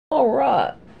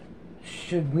right.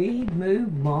 Should we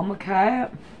move Mama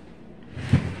Cat?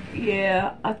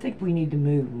 Yeah, I think we need to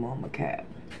move Mama Cat.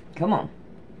 Come on.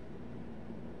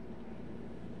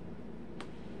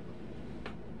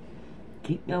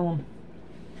 Keep going.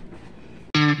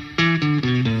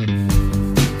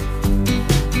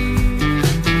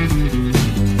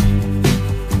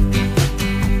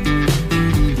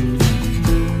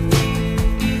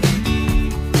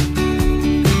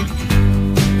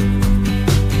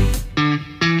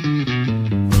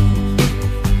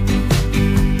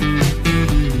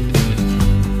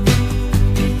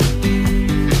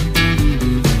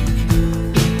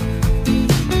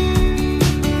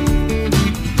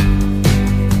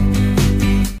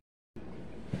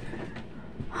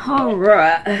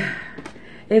 Alright,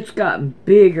 it's gotten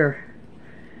bigger,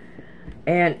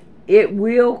 and it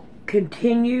will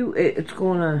continue. It's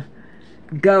gonna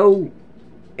go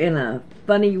in a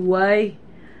funny way,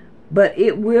 but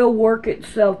it will work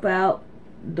itself out.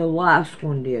 The last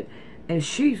one did, and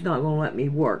she's not gonna let me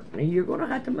work. Now you're gonna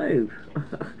have to move.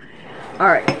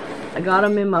 Alright, I got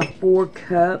them in my 4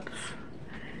 cups,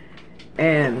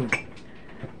 and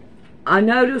I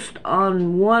noticed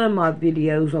on one of my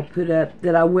videos I put up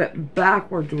that I went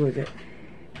backwards with it.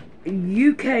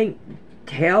 You can't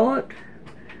tell it,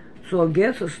 so I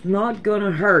guess it's not going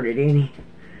to hurt it any.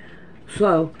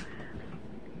 So,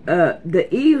 the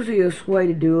easiest way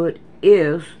to do it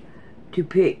is to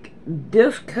pick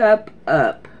this cup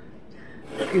up,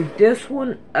 scoot this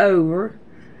one over,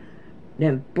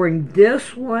 then bring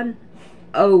this one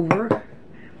over,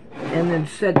 and then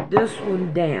set this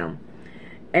one down.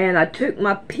 And I took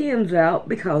my pins out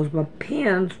because my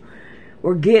pins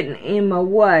were getting in my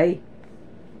way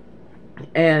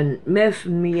and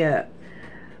messing me up.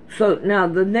 So now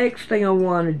the next thing I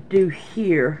want to do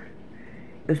here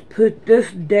is put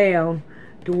this down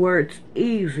to where it's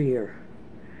easier.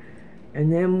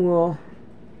 And then we'll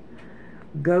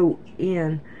go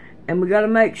in. And we got to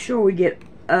make sure we get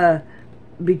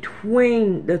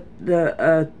between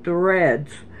the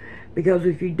threads. Because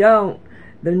if you don't,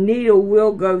 the needle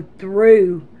will go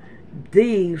through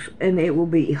these and it will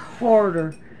be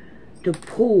harder to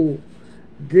pull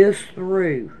this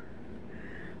through.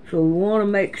 So we want to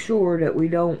make sure that we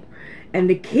don't, and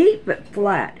to keep it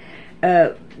flat.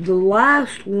 The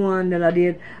last one that I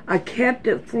did, I kept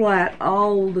it flat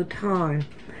all the time,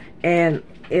 and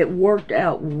it worked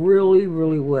out really,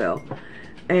 really well.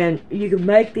 And you can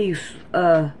make these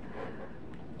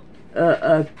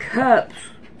cups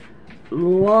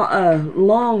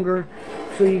longer,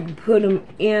 so you can put them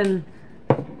in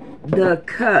the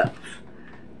cups.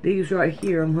 These right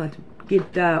here, I'm going to have to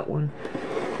get that one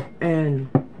and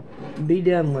be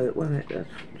done with it. Wait a minute,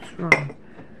 that's wrong.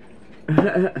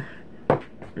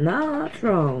 No, that's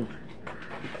wrong.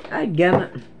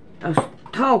 Dadgummit, I was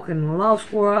talking and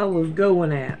lost where I was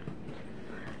going at.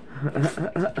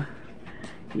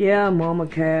 Yeah, Mama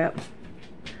Cat,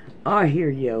 I hear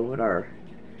you over there.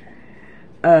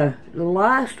 The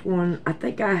last one, I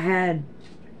think I had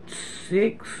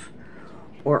 6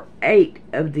 or 8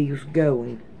 of these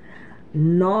going,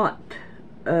 not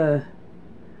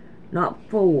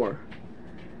 4,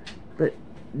 but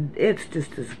it's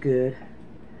just as good.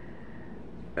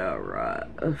 Alright,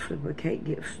 let's see if we can't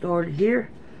get started here,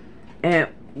 and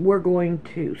we're going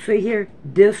to, see here,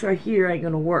 this right here ain't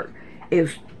gonna work.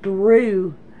 It's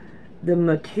through the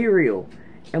material,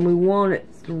 and we want it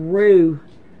through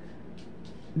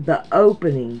the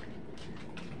opening.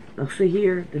 Now see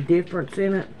here the difference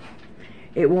in it.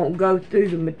 It won't go through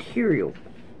the material,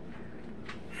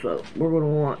 so we're going to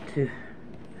want to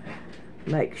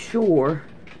make sure.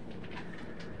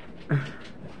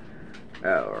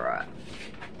 Alright,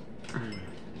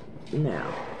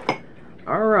 now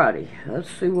alrighty, let's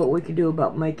see what we can do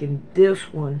about making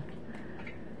this one.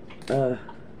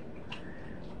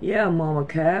 Yeah, Mama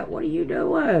Cat, what are you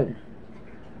doing?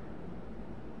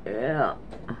 Yeah.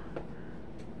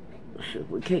 So if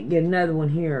we can't get another one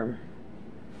here,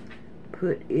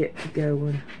 put it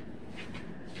going.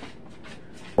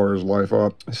 Or his life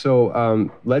up.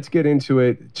 So let's get into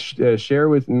it. Share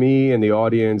with me and the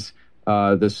audience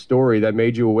the story that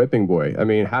made you a whipping boy. I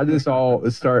mean, how did this all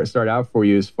start out for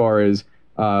you? As far as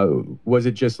was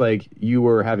it just like you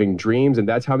were having dreams and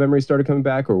that's how memories started coming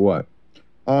back, or what?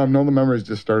 No, the memories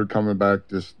just started coming back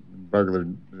just regular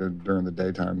during the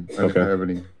daytime. I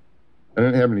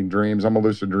didn't have any dreams. I'm a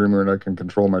lucid dreamer and I can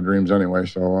control my dreams anyway.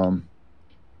 So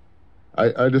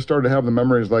I just started to have the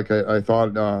memories like I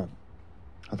thought they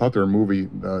were movie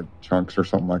chunks or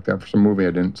something like that for some movie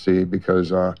I didn't see,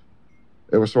 because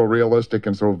it was so realistic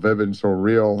and so vivid and so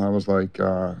real. I was like,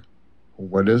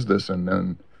 what is this? And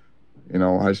then, you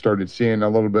know, I started seeing a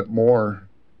little bit more,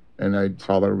 and I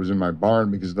saw that it was in my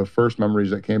barn, because the first memories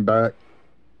that came back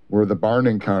were the barn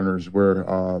encounters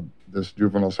where this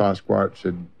juvenile Sasquatch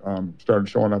had started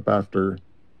showing up after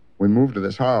we moved to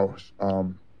this house.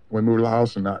 We moved to the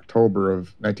house in October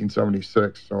of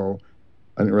 1976, so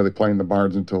I didn't really play in the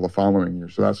barns until the following year.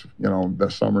 So that's, you know, the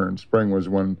summer and spring was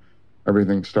when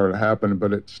everything started happening.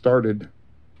 But it started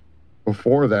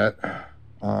before that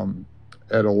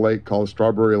at a lake called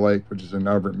Strawberry Lake, which is in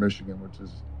Everett, Michigan, which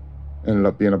is ended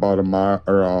up being about a mile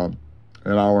or an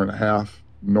hour and a half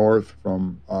north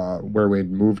from where we'd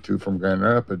moved to from Grand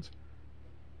Rapids.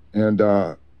 And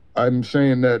I'm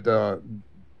saying that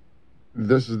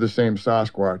this is the same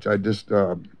Sasquatch. I just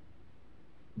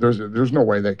there's no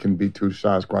way that can be two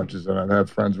Sasquatches that I've had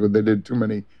friends with. They did too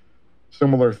many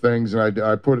similar things, and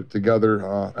I put it together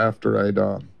after I'd.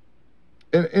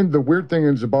 And the weird thing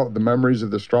is about the memories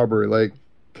of the Strawberry Lake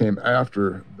came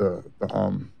after the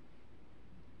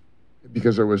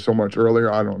because it was so much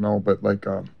earlier. I don't know, but like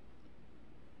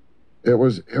it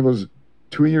was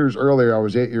 2 years earlier. I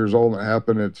was 8 years old, and it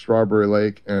happened at Strawberry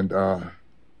Lake. And where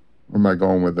am I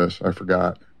going with this? I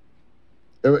forgot.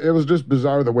 It was just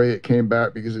bizarre the way it came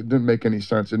back, because it didn't make any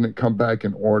sense. It didn't come back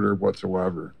in order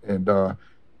whatsoever. And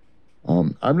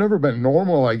I've never been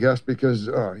normal, I guess, because,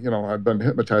 you know, I've been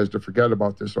hypnotized to forget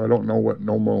about this, so I don't know what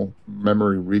normal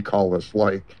memory recall is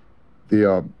like.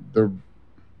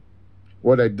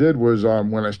 What I did was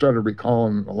when I started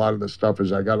recalling a lot of this stuff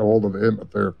is I got a hold of a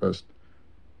hypnotherapist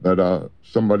that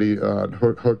somebody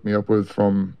hooked me up with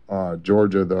from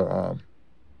Georgia.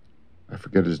 I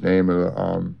forget his name. It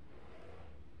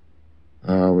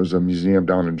was a museum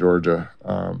down in Georgia,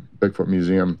 Bigfoot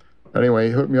Museum. Anyway,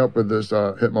 he hooked me up with this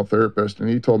hypnotherapist, and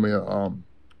he told me a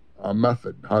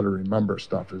method how to remember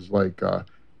stuff. Is like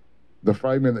the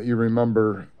fragment that you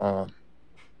remember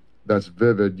that's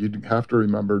vivid, you have to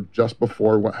remember just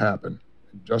before what happened,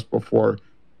 just before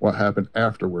what happened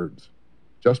afterwards,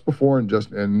 just before and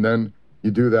then you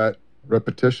do that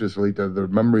repetitiously to the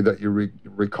memory that you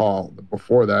recall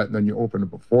before that, and then you open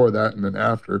it before that, and then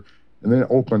after, and then it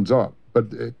opens up. But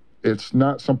it's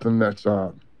not something that's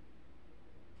that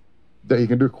you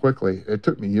can do quickly. It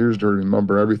took me years to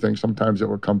remember everything. Sometimes it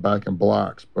would come back in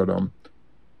blocks, but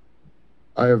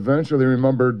I eventually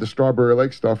remembered the Strawberry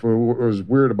Lake stuff. What was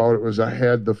weird about it was I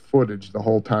had the footage the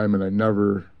whole time, and I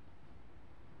never,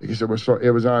 because it was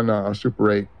on a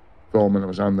Super 8 film, and it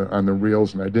was on the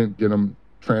reels, and I didn't get them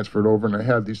transferred over, and I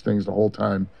had these things the whole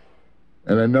time,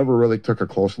 and I never really took a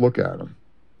close look at them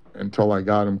until I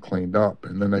got them cleaned up,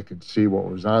 and then I could see what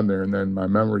was on there, and then my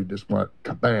memory just went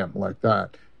kabam like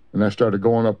that. And I started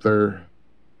going up there,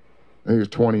 I think it was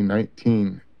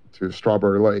 2019, to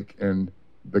Strawberry Lake, and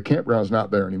the campground's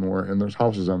not there anymore, and there's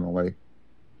houses on the lake,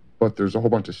 but there's a whole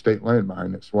bunch of state land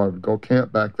behind it. So I would go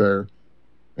camp back there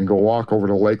and go walk over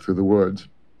the lake through the woods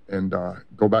and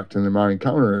go back to my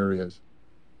encounter areas.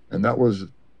 And that was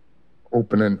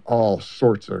opening all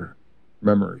sorts of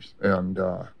memories. And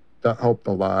that helped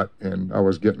a lot, and I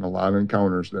was getting a lot of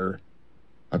encounters there.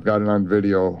 I've got it on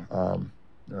video.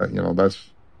 You know,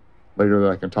 that's later that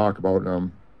I can talk about.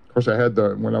 Of course, I had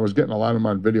when I was getting a lot of them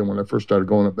on video, when I first started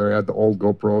going up there, I had the old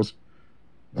GoPros.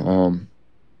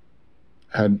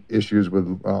 Had issues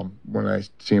with when I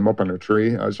see them up on a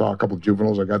tree. I saw a couple of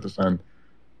juveniles. I got this on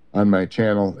my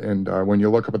channel, and when you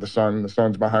look up at the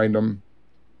sun's behind them.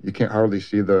 You can't hardly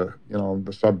see the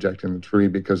subject in the tree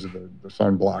because of the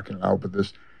sun blocking it out. But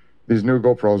these new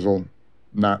GoPros will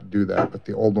not do that. But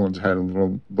the old ones had a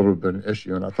little bit of an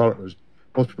issue, and I thought it was.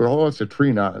 Most people, oh, it's a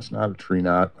tree knot. It's not a tree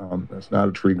knot. It's not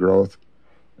a tree growth.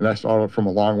 And I saw it from a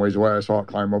long ways away. I saw it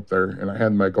climb up there, and I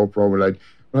had my GoPro. But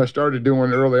what I started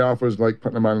doing early off was like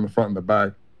putting them on in the front and the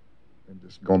back, and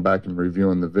just going back and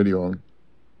reviewing the video.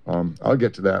 I'll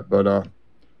get to that. But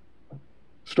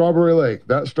Strawberry Lake,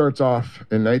 that starts off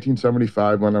in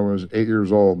 1975 when I was 8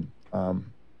 years old.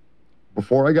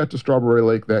 Before I got to Strawberry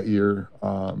Lake that year,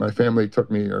 my family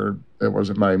took me, or it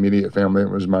wasn't my immediate family. It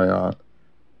was my aunt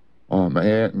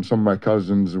and some of my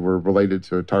cousins were related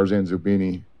to Tarzan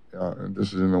Zubini.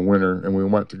 This is in the winter, and we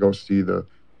went to go see the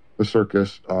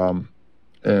circus. And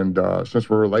since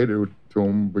we're related to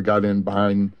them, we got in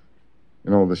behind,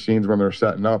 the scenes when they're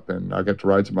setting up, and I got to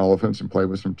ride some elephants and play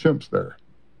with some chimps there.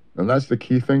 And that's the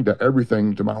key thing to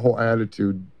everything, to my whole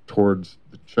attitude towards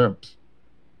the chimps.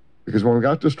 Because when we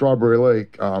got to Strawberry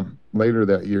Lake later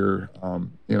that year,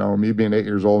 me being 8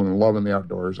 years old and loving the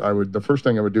outdoors, the first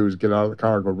thing I would do is get out of the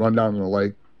car, go run down to the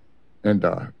lake, and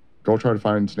go try to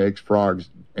find snakes,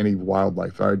 frogs, any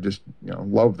wildlife. I just,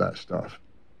 love that stuff.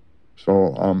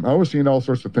 So I was seeing all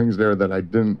sorts of things there that I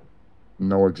didn't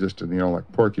know existed. You know,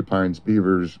 like porcupines,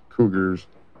 beavers, cougars,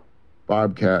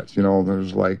 bobcats. You know,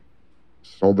 there's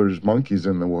monkeys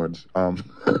in the woods.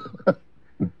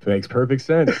 Makes perfect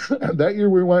sense. That year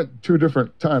we went 2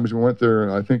 different times. We went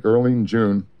there, I think, early in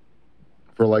June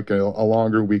for like a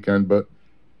longer weekend. But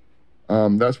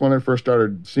that's when I first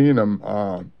started seeing them,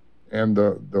 and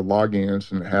the logging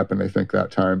incident happened, I think,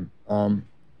 that time.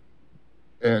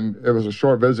 And it was a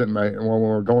short visit, and when we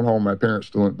were going home, my parents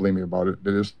still didn't believe me about it.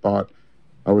 They just thought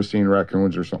I was seeing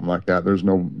raccoons or something like that. There's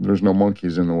no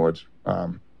monkeys in the woods.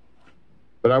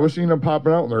 But I was seeing them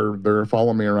popping out, and they're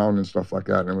following me around and stuff like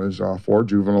that. And it was 4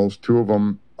 juveniles, 2 of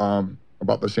them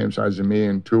about the same size as me,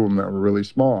 and 2 of them that were really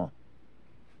small.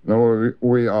 You know,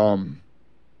 we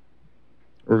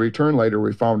returned later,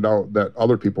 we found out that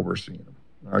other people were seeing them.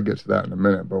 I'll get to that in a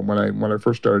minute. But when I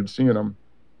first started seeing them,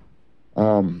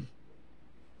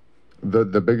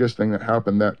 the biggest thing that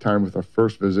happened that time with the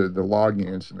first visit, the logging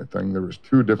incident thing, there was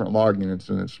 2 different logging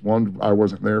incidents. One I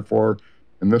wasn't there for,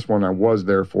 and this one I was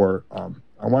there for.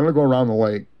 I wanted to go around the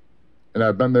lake, and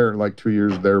I've been there like 2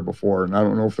 years there before, and I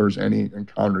don't know if there's any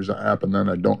encounters that happened then.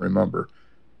 I don't remember.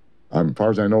 As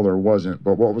far as I know, there wasn't.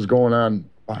 But what was going on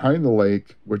behind the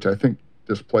lake, which I think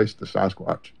displaced the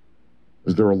Sasquatch,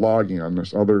 is they were logging on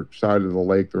this other side of the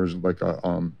lake. There was like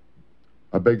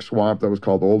a big swamp that was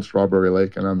called the Old Strawberry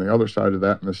Lake, and on the other side of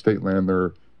that, in the state land,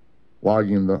 they're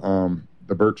logging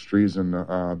the birch trees and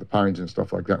the pines and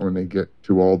stuff like that. When they get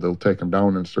too old, they'll take them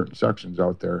down in certain sections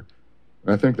out there.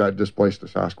 And I think that displaced the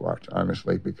Sasquatch,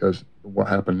 honestly, because what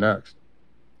happened next.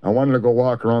 I wanted to go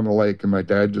walk around the lake, and my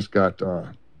dad just got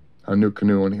a new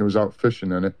canoe, and he was out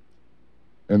fishing in it.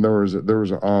 And there was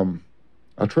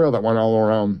a trail that went all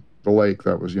around the lake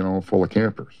that was, you know, full of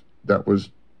campers. That was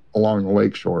along the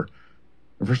lake shore.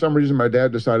 And for some reason, my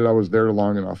dad decided I was there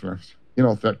long enough. And you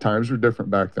know, that times were different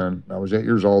back then. I was 8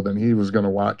 years old, and he was going to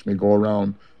watch me go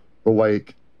around the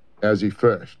lake as he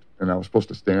fished. And I was supposed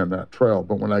to stay on that trail.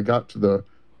 But when I got to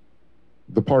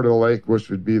the part of the lake, which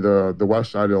would be the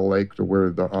west side of the lake, to where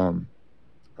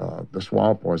the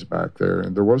swamp was back there,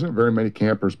 and there wasn't very many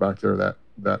campers back there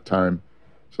that time.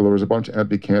 So there was a bunch of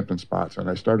empty camping spots, and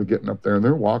I started getting up there, and they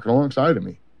were walking alongside of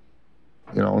me.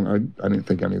 You know, and I didn't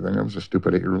think anything. I was a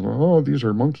stupid 8-year-old. Oh, these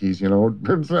are monkeys, you know.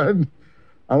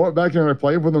 I went back there and I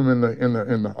played with them in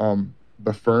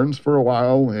the ferns for a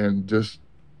while, and just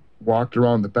walked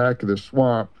around the back of this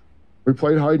swamp. We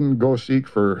played hide and go seek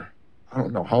for I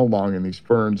don't know how long in these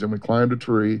ferns, and we climbed a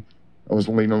tree. I was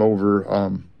leaning over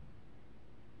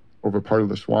part of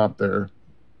the swamp there.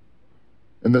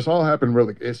 And this all happened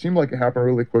it seemed like it happened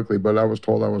really quickly, but I was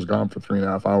told I was gone for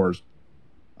 3.5 hours.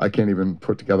 I can't even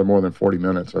put together more than 40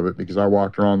 minutes of it, because I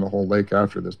walked around the whole lake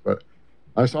after this. But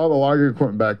I saw the logging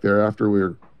equipment back there after we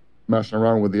were messing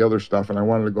around with the other stuff, and I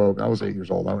wanted to go. I was 8 years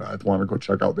old. I wanted to go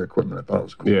check out the equipment. I thought it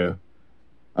was cool. Yeah.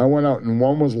 I went out, and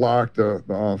one was locked.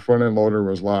 The front end loader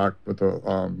was locked, but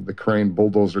the crane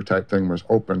bulldozer type thing was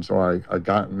open. So I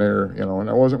got in there, you know,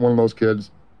 and I wasn't one of those kids.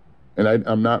 And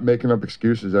I'm not making up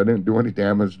excuses. I didn't do any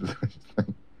damage to this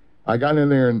thing. I got in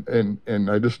there and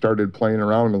I just started playing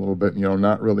around a little bit, you know,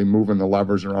 not really moving the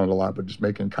levers around a lot, but just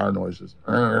making car noises.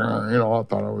 You know, I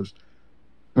thought I was,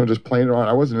 you know, just playing around.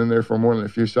 I wasn't in there for more than a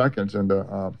few seconds, and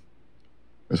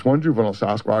this one juvenile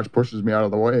Sasquatch pushes me out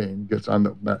of the way and gets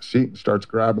on that seat and starts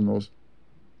grabbing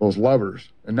those levers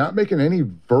and not making any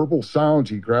verbal sounds.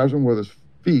 He grabs them with his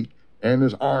feet and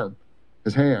his arm,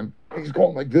 his hand. He's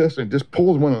going like this and just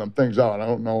pulls one of them things out. I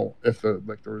don't know if there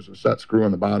was a set screw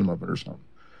on the bottom of it or something.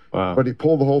 Wow. But he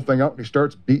pulled the whole thing out, and he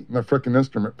starts beating the frickin'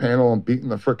 instrument panel and beating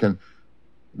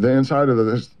the inside of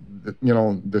this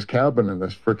cabin and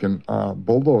this frickin'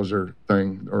 bulldozer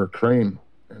thing or crane.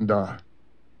 And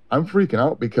I'm freaking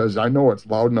out because I know it's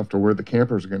loud enough to where the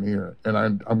campers are going to hear it. And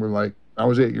I'm like, I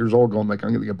was 8 years old going like,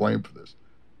 I'm going to get blamed for this.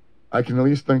 I can at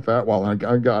least think that while I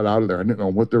got out of there. I didn't know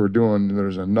what they were doing. And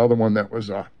there's another one that was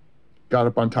got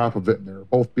up on top of it, and they were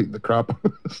both beating the crap out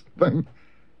of this thing,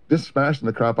 just smashing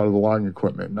the crap out of the logging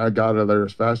equipment. And I got out of there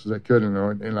as fast as I could,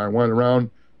 and I went around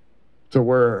to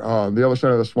where the other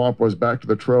side of the swamp was, back to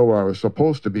the trail where I was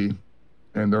supposed to be.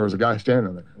 And there was a guy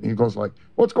standing there, and he goes like,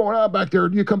 "What's going on back there?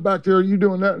 Do you come back there? Are you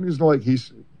doing that?" And he's like,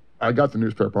 I got the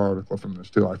newspaper article from this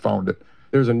too. I found it.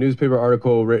 There's a newspaper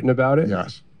article written about it?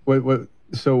 Yes.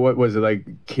 So what was it, like,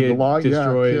 kid destroys?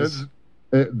 Yeah, kids.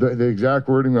 The exact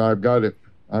wording, I've got it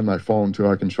on my phone too.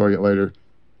 I can show you it later.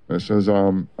 It says,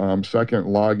 second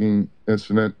logging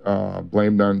incident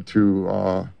blamed on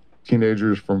 2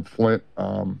 teenagers from Flint.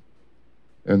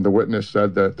 And the witness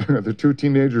said that the 2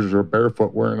 teenagers were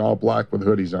barefoot, wearing all black with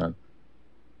hoodies on,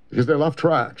 because they left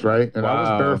tracks, right? And wow. I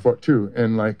was barefoot too.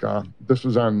 And like this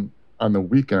was on on the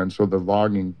weekend, so the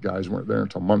logging guys weren't there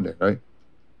until Monday, right?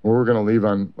 We were going to leave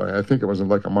on, I think it was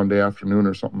like a Monday afternoon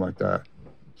or something like that.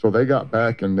 So they got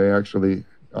back and they actually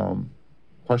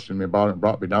questioned me about it and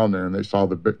brought me down there, and they saw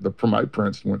for my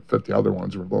prints went fit the other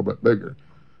ones were a little bit bigger.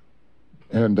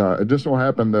 And it just so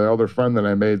happened the other friend that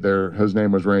I made there, his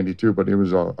name was Randy too, but he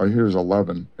was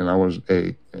 11 and I was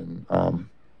 8, and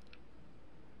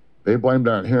they blamed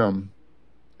on him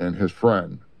and his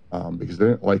friend because they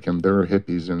didn't like him. They were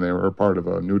hippies and they were a part of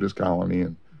a nudist colony,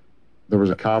 and there was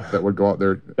a cop that would go out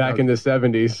there back in the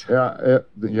 70s.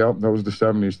 Yeah, that was the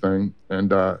 70s thing, and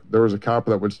there was a cop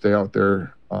that would stay out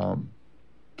there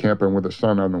camping with his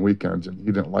son on the weekends, and he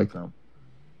didn't like them,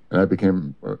 and I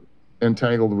became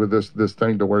entangled with this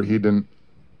thing to where he didn't,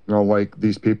 like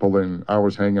these people, and I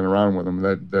was hanging around with him.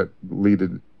 That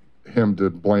leaded him to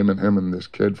blaming him and this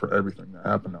kid for everything that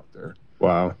happened out there.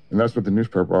 Wow. And that's what the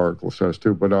newspaper article says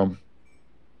too. But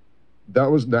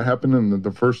that happened in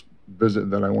the first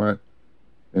visit that I went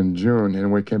in June,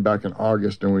 and we came back in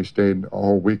August, and we stayed a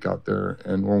whole week out there.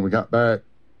 And when we got back,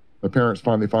 the parents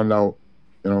finally found out,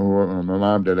 who my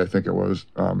mom did, I think it was.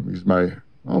 It was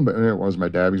my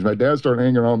dad. Because my dad started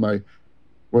hanging around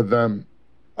with them.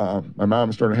 My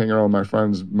mom started hanging around with my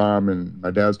friend's mom, and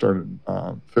my dad started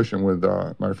fishing with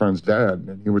my friend's dad,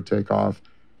 and he would take off.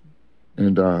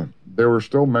 And they were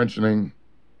still mentioning,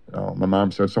 my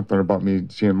mom said something about me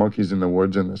seeing monkeys in the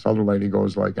woods, and this other lady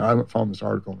goes like, I haven't found this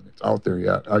article, and it's out there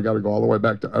yet. I got to go all the way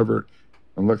back to Everett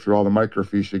and look through all the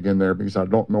microfiche again there because I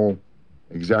don't know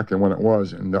exactly when it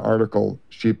was. And the article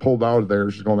she pulled out of there,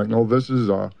 she's going like, no, this is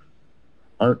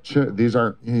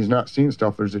he's not seeing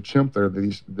stuff. There's a chimp there.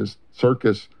 This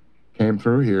circus came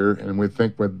through here, and we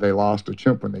think they lost a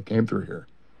chimp when they came through here.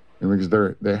 And because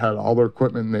they had all their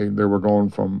equipment, and they were going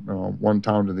from one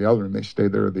town to the other, and they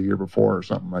stayed there the year before or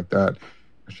something like that.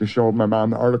 She showed my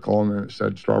mom the article, and it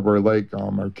said Strawberry Lake,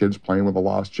 our kids playing with a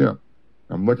lost chimp.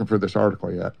 I'm looking for this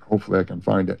article yet. Hopefully I can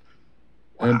find it.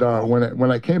 Wow. And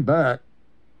when I came back,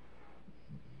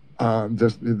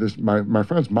 my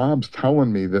friend's mom's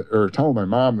telling my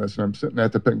mom this, and I'm sitting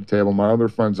at the picnic table. My other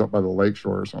friend's up by the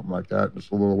lakeshore or something like that,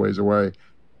 just a little ways away.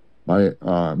 My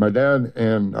dad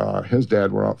and his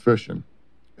dad were out fishing,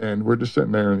 and we're just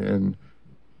sitting there, and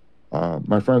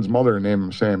my friend's mother named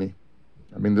him Sammy.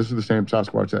 I mean, this is the same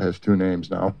Sasquatch that has 2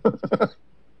 names now.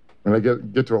 When I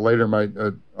get to it later, my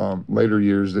later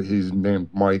years, that he's named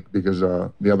Mike because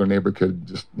the other neighbor kid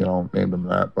just named him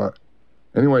that. But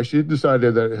anyway, she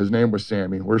decided that his name was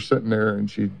Sammy. We're sitting there, and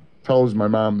she tells my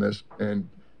mom this, and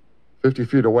 50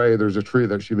 feet away, there's a tree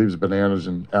that she leaves bananas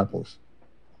and apples.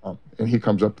 And he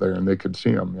comes up there, and they could see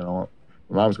him. My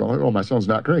mom's going, oh, my son's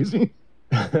not crazy.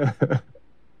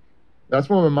 That's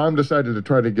when my mom decided to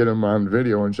try to get him on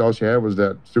video, and all she had was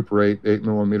that Super 8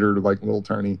 millimeter, like little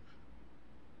tiny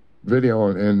video.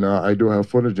 And I do have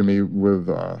footage of me with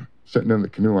sitting in the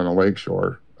canoe on the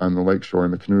lakeshore, and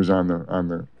the canoe's on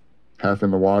the half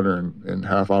in the water and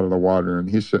half out of the water, and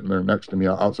he's sitting there next to me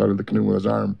outside of the canoe with his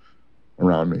arm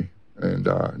around me. And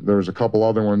there was a couple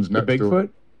other ones next to Bigfoot?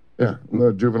 Yeah,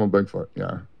 the juvenile Bigfoot,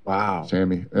 yeah. Wow.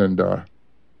 Sammy. And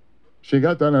she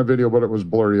got that on video, but it was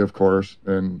blurry, of course.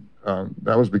 And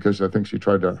that was because I think she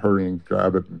tried to hurry and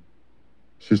grab it. And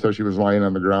she said she was lying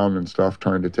on the ground and stuff,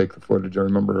 trying to take the footage. I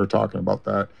remember her talking about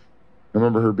that. I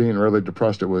remember her being really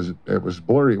depressed. It was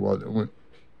blurry.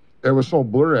 It was so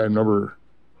blurry, I never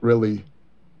really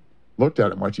looked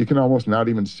at it much. You can almost not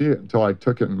even see it until I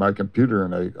took it in my computer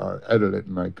and I edited it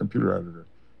in my computer editor.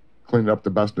 Cleaned it up the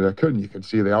best that I could, and you could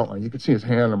see the outline. You could see his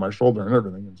hand on my shoulder and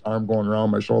everything, his arm going around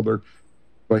my shoulder,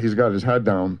 but he's got his head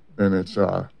down, and it's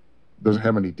doesn't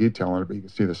have any detail on it, but you can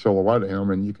see the silhouette of him,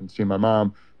 and you can see my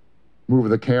mom move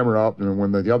the camera up, and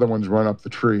when the other ones run up the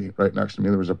tree right next to me,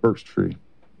 there was a birch tree,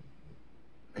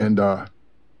 and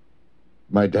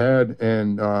my dad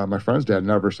and my friend's dad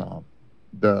never saw him.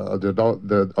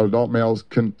 The adult males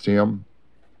couldn't see him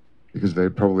because they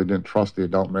probably didn't trust the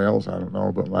adult males. I don't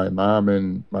know. But my mom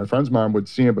and my friend's mom would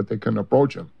see him, but they couldn't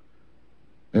approach him.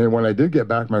 And when I did get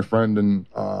back, my friend and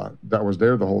that was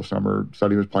there the whole summer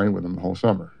said he was playing with him the whole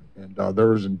summer. And there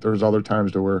was other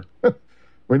times to where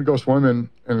we'd go swimming,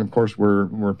 and of course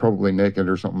we're probably naked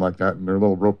or something like that, and there's a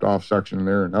little roped off section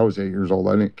there. And I was 8 years old.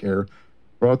 I didn't care.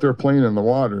 We're out there playing in the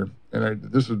water, and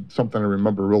this is something I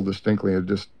remember real distinctly.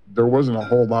 There wasn't a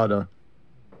whole lot of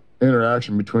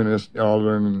interaction between us,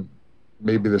 other than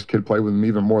maybe this kid played with him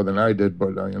even more than I did,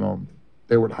 but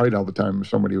they would hide all the time if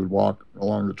somebody would walk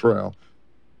along the trail.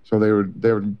 So they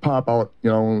would pop out,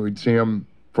 when we'd see them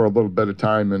for a little bit of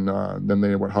time, and then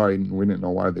they would hide, and we didn't know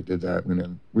why they did that.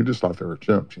 We just thought they were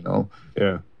chimps,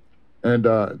 Yeah. And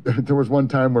there was one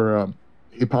time where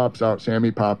he pops out,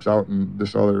 Sammy pops out, and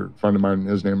this other friend of mine,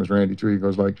 his name is Randy too. He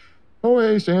goes like, "Oh,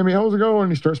 hey, Sammy, how's it going?"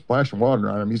 And he starts splashing water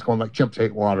on him. He's going like, "Chimps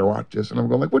hate water, watch this." And I'm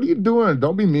going like, "What are you doing?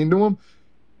 Don't be mean to him."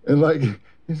 And like,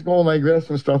 he's going like this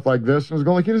and stuff like this. And he's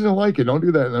going like, "He doesn't like it. Don't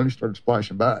do that." And then he started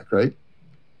splashing back, right?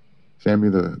 Sammy,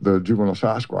 the juvenile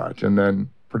Sasquatch. And then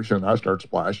pretty soon I started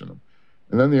splashing him.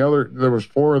 And then there was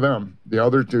 4 of them. The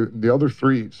other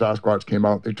 3 Sasquatch came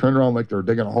out. They turned around like they were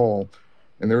digging a hole.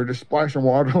 And they were just splashing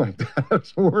water like that.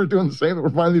 So we were doing the same. We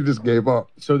finally just gave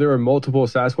up. So there were multiple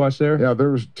Sasquatch there? Yeah,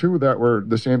 there was 2 that were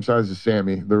the same size as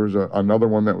Sammy. There was another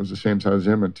one that was the same size as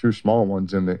him, and 2 small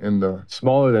ones in the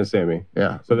smaller than Sammy.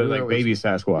 Yeah. So they're like baby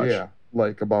Sasquatch. Yeah,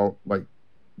 like about like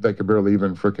they could barely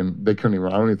even they couldn't even.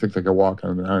 I don't even think they could walk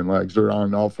on their hind legs. They're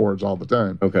on all 4s all the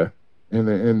time. Okay.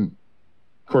 And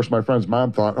of course, my friend's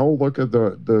mom thought, "Oh, look at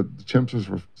the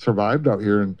chimps survived out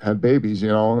here and had babies,"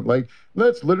 Like,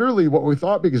 that's literally what we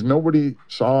thought, because nobody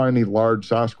saw any large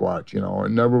Sasquatch,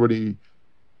 and everybody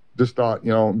just thought,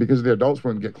 because the adults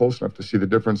wouldn't get close enough to see the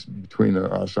difference between their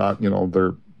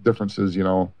differences,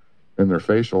 in their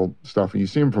facial stuff. And you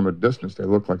see them from a distance, they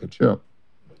look like a chimp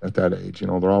at that age.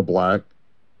 They're all black.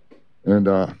 And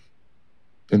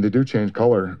they do change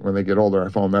color when they get older. I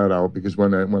found that out because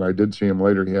when I did see him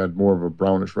later, he had more of a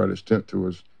brownish reddish tint to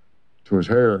his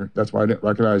hair. That's why I didn't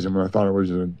recognize him, and I thought it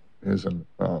was an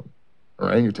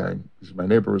orangutan, because my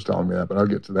neighbor was telling me that. But I'll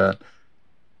get to that.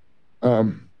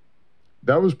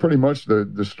 That was pretty much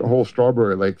the whole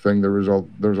Strawberry Lake thing. There was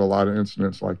a lot of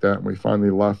incidents like that, and we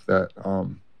finally left that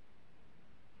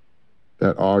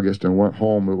August and went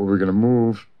home. We were going to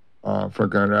move from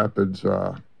Grand Rapids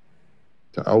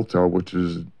to Alto, which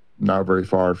is not very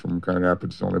far from Grand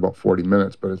Rapids. It's only about 40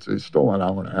 minutes, but it's still an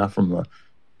hour and a half from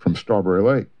Strawberry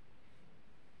Lake.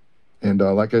 And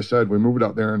like I said, we moved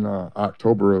out there in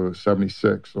October of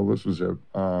 '76. So this was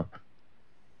a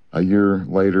year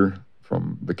later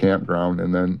from the campground.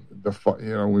 And then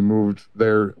we moved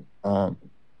there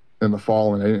in the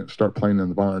fall, and I didn't start playing in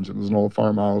the barns. It was an old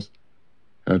farmhouse,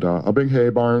 had a big hay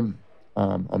barn,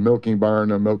 a milking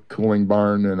barn, a milk cooling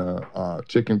barn, and a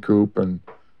chicken coop, and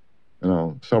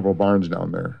several barns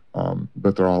down there.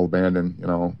 But they're all abandoned.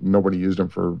 Nobody used them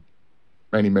for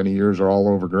many, many years. They're all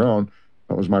overgrown.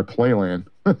 That was my playland.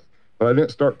 But I didn't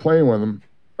start playing with him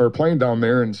or playing down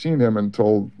there and seeing him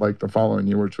until like the following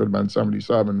year, which would have been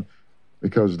 '77,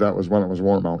 because that was when it was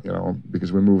warm out.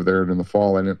 Because we moved there in the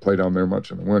fall. I didn't play down there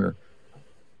much in the winter.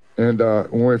 And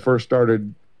when we first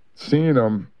started seeing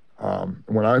him,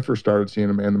 when I first started seeing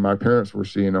them, and my parents were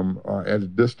seeing them at a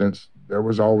distance, there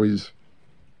was always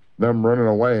them running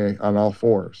away on all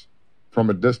 4s from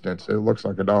a distance. It looks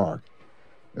like a dog,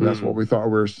 and that's what we thought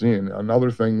we were seeing. Another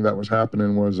thing that was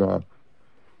happening was there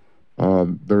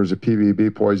was a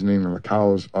PVB poisoning in the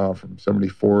cows from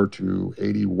 '74 to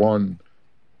 '81,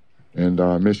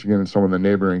 and Michigan and some of the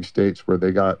neighboring states, where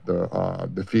they got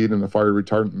the feed and the fire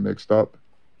retardant mixed up.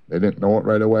 They didn't know it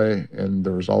right away, and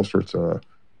there was all sorts of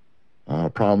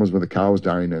problems with the cows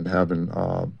dying and having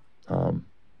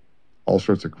all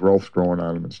sorts of growth growing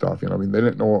on them and stuff. They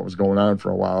didn't know what was going on for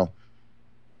a while.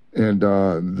 And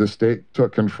the state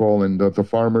took control, and the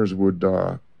farmers would,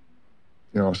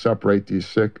 separate these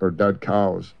sick or dead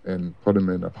cows and put them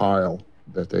in a pile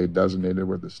that they designated,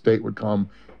 where the state would come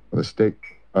with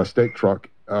a stake truck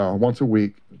once a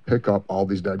week, pick up all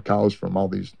these dead cows from all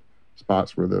these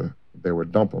spots where they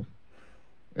would dump them,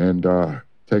 and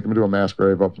take them to a mass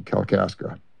grave up in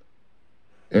Kalkaska.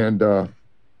 And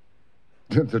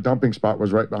the dumping spot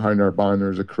was right behind our barn.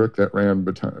 There's a creek that ran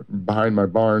behind my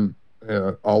barn,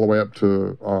 all the way up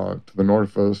to the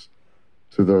north of us,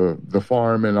 to the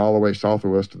farm, and all the way south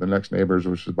of us to the next neighbors,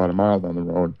 which is about a mile down the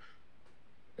road.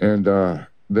 And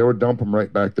they would dump them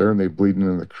right back there, and they'd bleed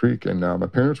into the creek. And my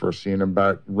parents were seeing them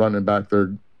running back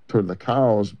there toward the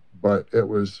cows, but it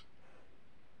was,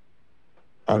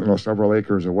 I don't know, several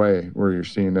acres away where you're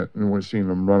seeing it, and we're seeing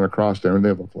them run across there, and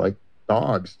they look like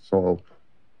dogs. So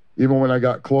even when I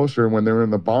got closer, when they were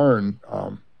in the barn,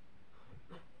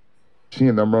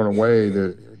 seeing them run away,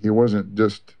 he wasn't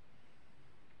just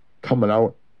coming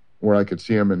out where I could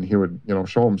see him and he would,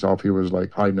 show himself. He was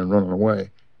like hiding and running away.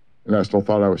 And I still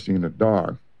thought I was seeing a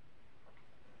dog.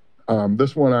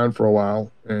 This went on for a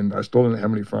while, and I still didn't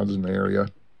have any friends in the area.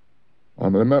 I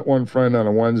met one friend on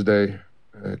a Wednesday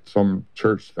at some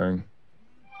church thing.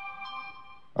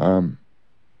 I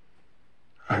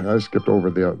skipped over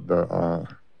the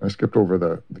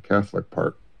Catholic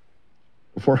part.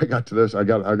 Before I got to this, I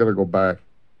got to go back.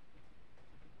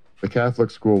 The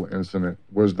Catholic school incident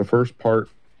was the first part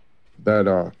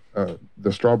that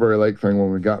the Strawberry Lake thing,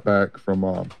 when we got back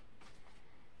from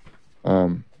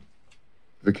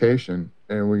vacation,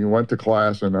 and we went to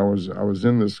class, and I was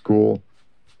in this school,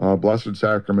 Blessed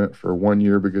Sacrament, for 1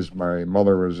 year because my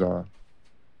mother was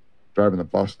driving the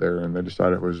bus there, and they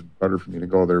decided it was better for me to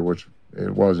go there, which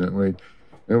it wasn't.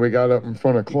 We got up in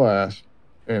front of class,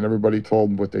 and everybody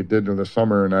told what they did in the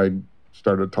summer, and I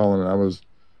started telling them I was,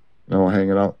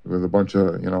 hanging out with a bunch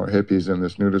of, hippies in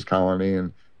this nudist colony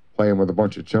and playing with a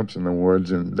bunch of chimps in the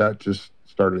woods, and that just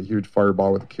started a huge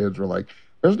fireball with the kids. We're like,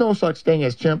 there's no such thing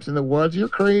as chimps in the woods. You're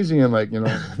crazy. And like, and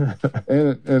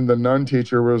the nun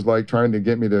teacher was like trying to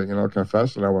get me to,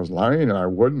 confess that I was lying, and I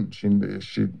wouldn't. She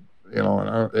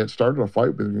it started a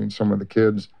fight between some of the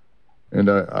kids, and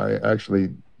I actually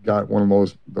got one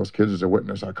of those kids as a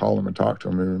witness. I called him and talked to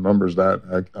him. He remembers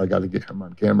that. I got to get him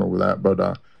on camera with that.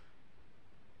 But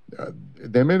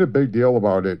they made a big deal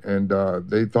about it, and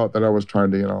they thought that I was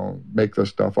trying to, make this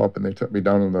stuff up, and they took me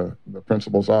down in the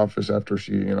principal's office after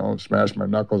she, smashed my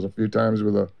knuckles a few times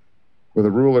with a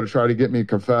ruler to try to get me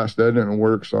confessed. That didn't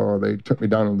work, so they took me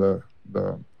down in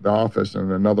the office,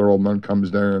 and another old nun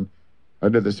comes there, and I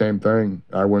did the same thing.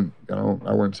 I wouldn't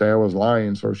say I was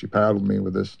lying, so she paddled me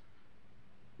with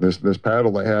this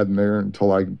paddle they had in there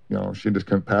until she just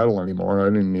couldn't paddle anymore. I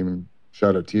didn't even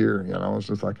shed a tear, It's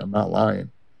just like, I'm not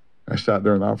lying. I sat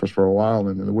there in the office for a while,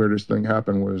 and the weirdest thing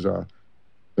happened was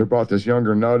they brought this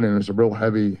younger nun, and it was a real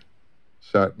heavy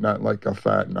set, not like a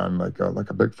fat nun, like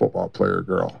a big football player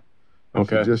girl.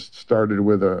 Okay. She just started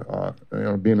with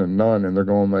being a nun, and they're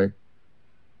going like,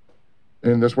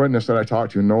 and this witness that I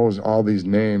talked to knows all these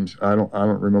names. I don't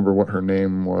remember what her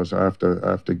name was. I have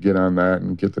to get on that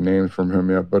and get the names from him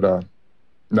yet, but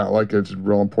not like it's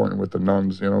real important with the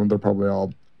nuns. They're probably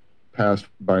all passed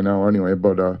by now anyway.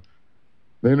 But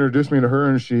they introduced me to her,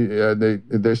 and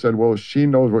they said, well, she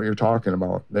knows what you're talking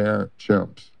about. They aren't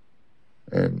chimps.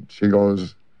 And she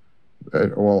goes,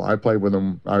 well, I played with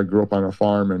them. I grew up on a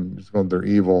farm, and they're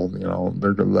evil.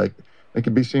 They're like, they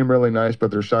can seem really nice,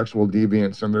 but they're sexual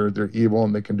deviants, and they're evil,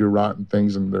 and they can do rotten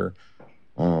things, and they're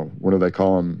what do they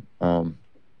call them?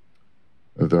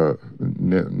 The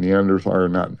Neanderthal, or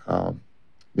not?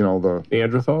 The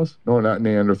Neanderthals? No, not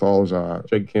Neanderthals.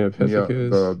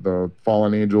 Gigantopithecus. The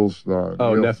fallen angels.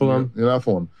 Nephilim. The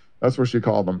Nephilim. That's what she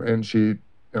called them, and she,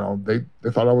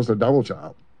 they thought I was a devil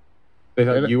child. They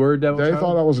thought you were a devil child? They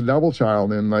thought I was a devil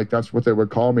child, and that's what they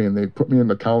would call me, and they put me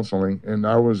into counseling, and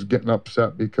I was getting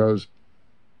upset because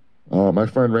my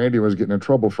friend Randy was getting in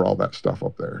trouble for all that stuff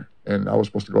up there, and I was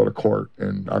supposed to go to court,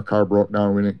 and our car broke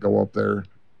down. We didn't go up there,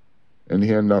 and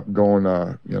he ended up going,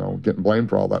 getting blamed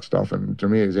for all that stuff. And to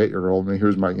me, he's 8-year-old, and he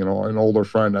was my, an older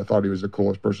friend. I thought he was the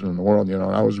coolest person in the world, and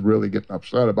I was really getting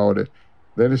upset about it.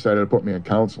 They decided to put me in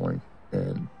counseling,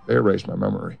 and they erased my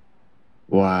memory.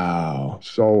 Wow.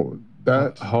 So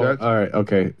that's all right.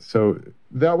 Okay. So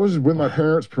that was with my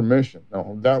parents' permission.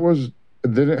 No,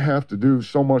 it didn't have to do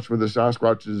so much with the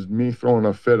Sasquatch as me throwing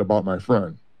a fit about my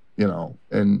friend,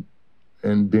 and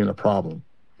being a problem,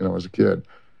 as a kid.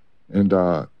 And,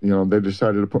 they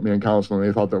decided to put me in counseling.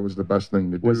 They thought that was the best thing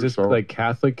to do. Was this like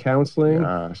Catholic counseling?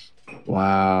 Yes.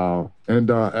 Wow. And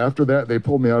after that, they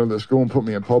pulled me out of the school and put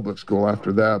me in public school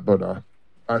after that. But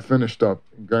I finished up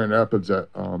in Grand Rapids at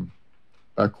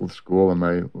Beckwith School in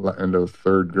my end of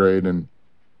 3rd grade and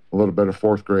a little bit of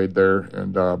 4th grade there.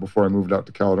 And before I moved out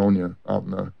to Caledonia, out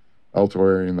in the Alto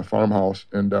area in the farmhouse.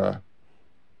 And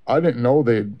I didn't know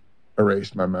they'd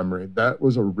erased my memory. That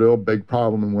was a real big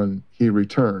problem when he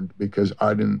returned because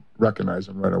I didn't recognize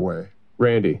him right away.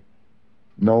 Randy?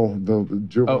 No, the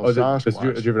juvenile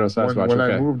Sasquatch. The juvenile Sasquatch. When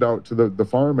I moved out to the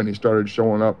farm and he started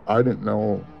showing up, I didn't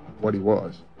know what he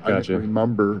was. Gotcha. I didn't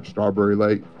remember Strawberry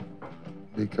Lake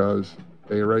because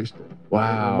they erased it. Wow.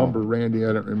 I didn't remember Randy. I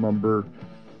didn't remember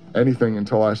anything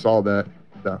until I saw that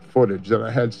footage that I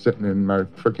had sitting in my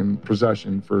freaking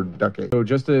possession for decades. So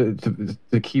just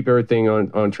to keep everything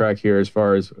on track here as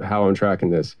far as how I'm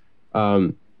tracking this,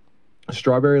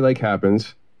 Strawberry Lake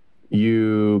happens.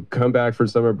 You come back for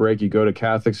summer break. You go to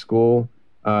Catholic school.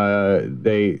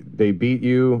 They beat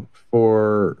you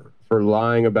for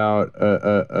lying about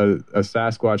a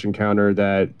Sasquatch encounter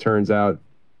that turns out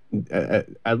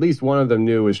at least one of them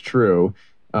knew was true.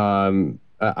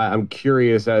 I'm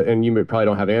curious, and you probably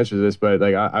don't have answers to this, but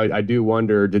like I do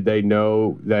wonder, did they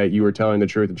know that you were telling the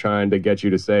truth and trying to get you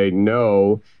to say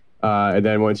no? And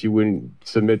then once you wouldn't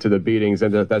submit to the beatings,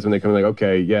 then that's when they come like,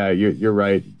 okay, yeah, you're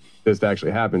right. This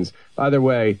actually happens. Either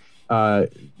way, that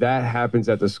happens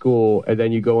at the school, and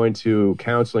then you go into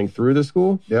counseling through the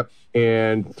school. Yep.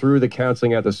 And through the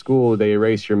counseling at the school, they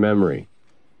erase your memory.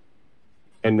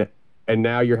 And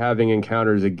now you're having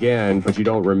encounters again, but you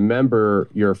don't remember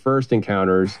your first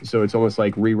encounters. So it's almost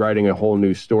like rewriting a whole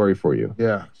new story for you.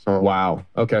 Yeah. So wow.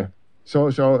 Okay. So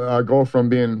I go from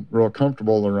being real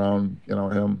comfortable around,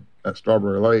 him at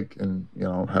Strawberry Lake and,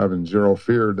 having zero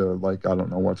fear to like, I don't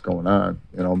know what's going on,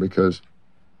 because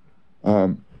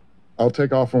I'll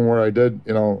take off from where I did,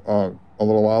 a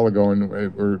little while ago, and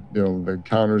the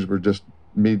encounters were just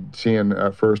me seeing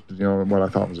at first, what I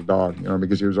thought was a dog,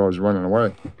 because he was always running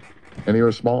away, and he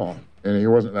was small, and he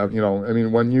wasn't that, I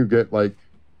mean, when you get like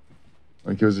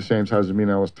he was the same size as me,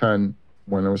 and I was 10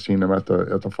 when I was seeing him at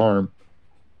the farm.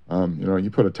 You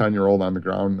put a 10-year-old on the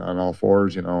ground on all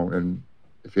fours, and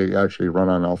if you actually run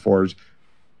on all fours,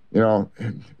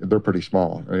 they're pretty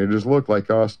small. And it just looked like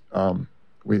us.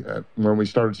 When we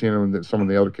started seeing him, some of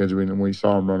the other kids, when we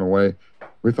saw him run away,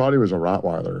 we thought he was a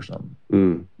Rottweiler or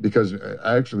something. Because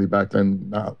actually back then,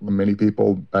 not many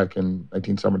people back in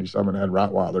 1977 had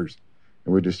Rottweilers.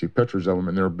 And we just see pictures of them,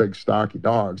 and they're big, stocky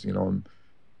dogs, and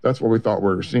that's what we thought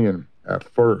we were seeing at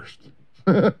first.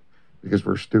 Because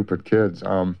we're stupid kids.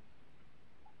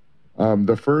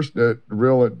 The first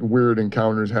real weird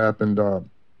encounters happened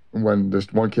when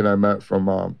this one kid I met from,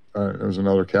 it was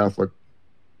another Catholic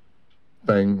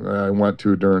thing I went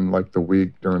to during like the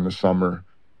week, during the summer.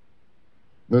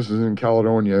 This is in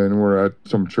Caledonia, and we're at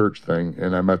some church thing,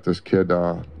 and I met this kid,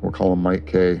 we'll call him Mike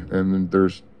K, and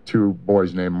there's 2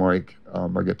 boys named Mike. I'll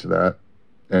get to that.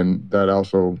 And that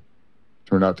also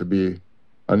turned out to be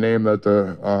a name that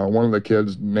one of the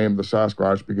kids named the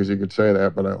Sasquatch because he could say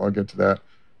that, but I'll get to that.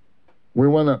 We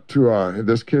went up to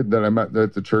this kid that I met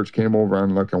at the church came over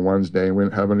on like a Wednesday, and we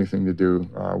didn't have anything to do.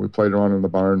 We played around in the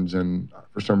barns, and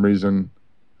for some reason,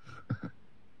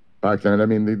 back then, I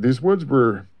mean, these woods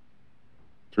were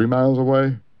 3 miles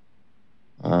away,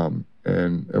 and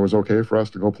it was okay for us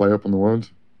to go play up in the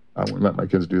woods. I wouldn't let my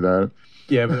kids do that.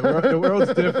 Yeah, but the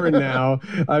world's different now.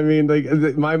 I mean, like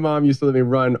my mom used to let me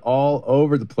run all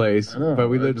over the place, but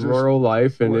we lived rural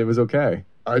life, and it was okay.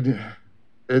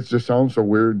 It just sounds so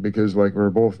weird because like we're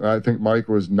both. I think Mike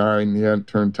was 9; he hadn't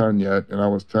turned 10 yet, and I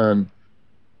was 10.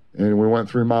 And we went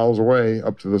 3 miles away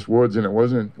up to this woods, and it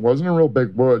wasn't a real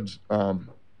big woods.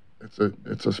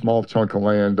 It's a small chunk of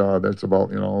land that's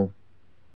about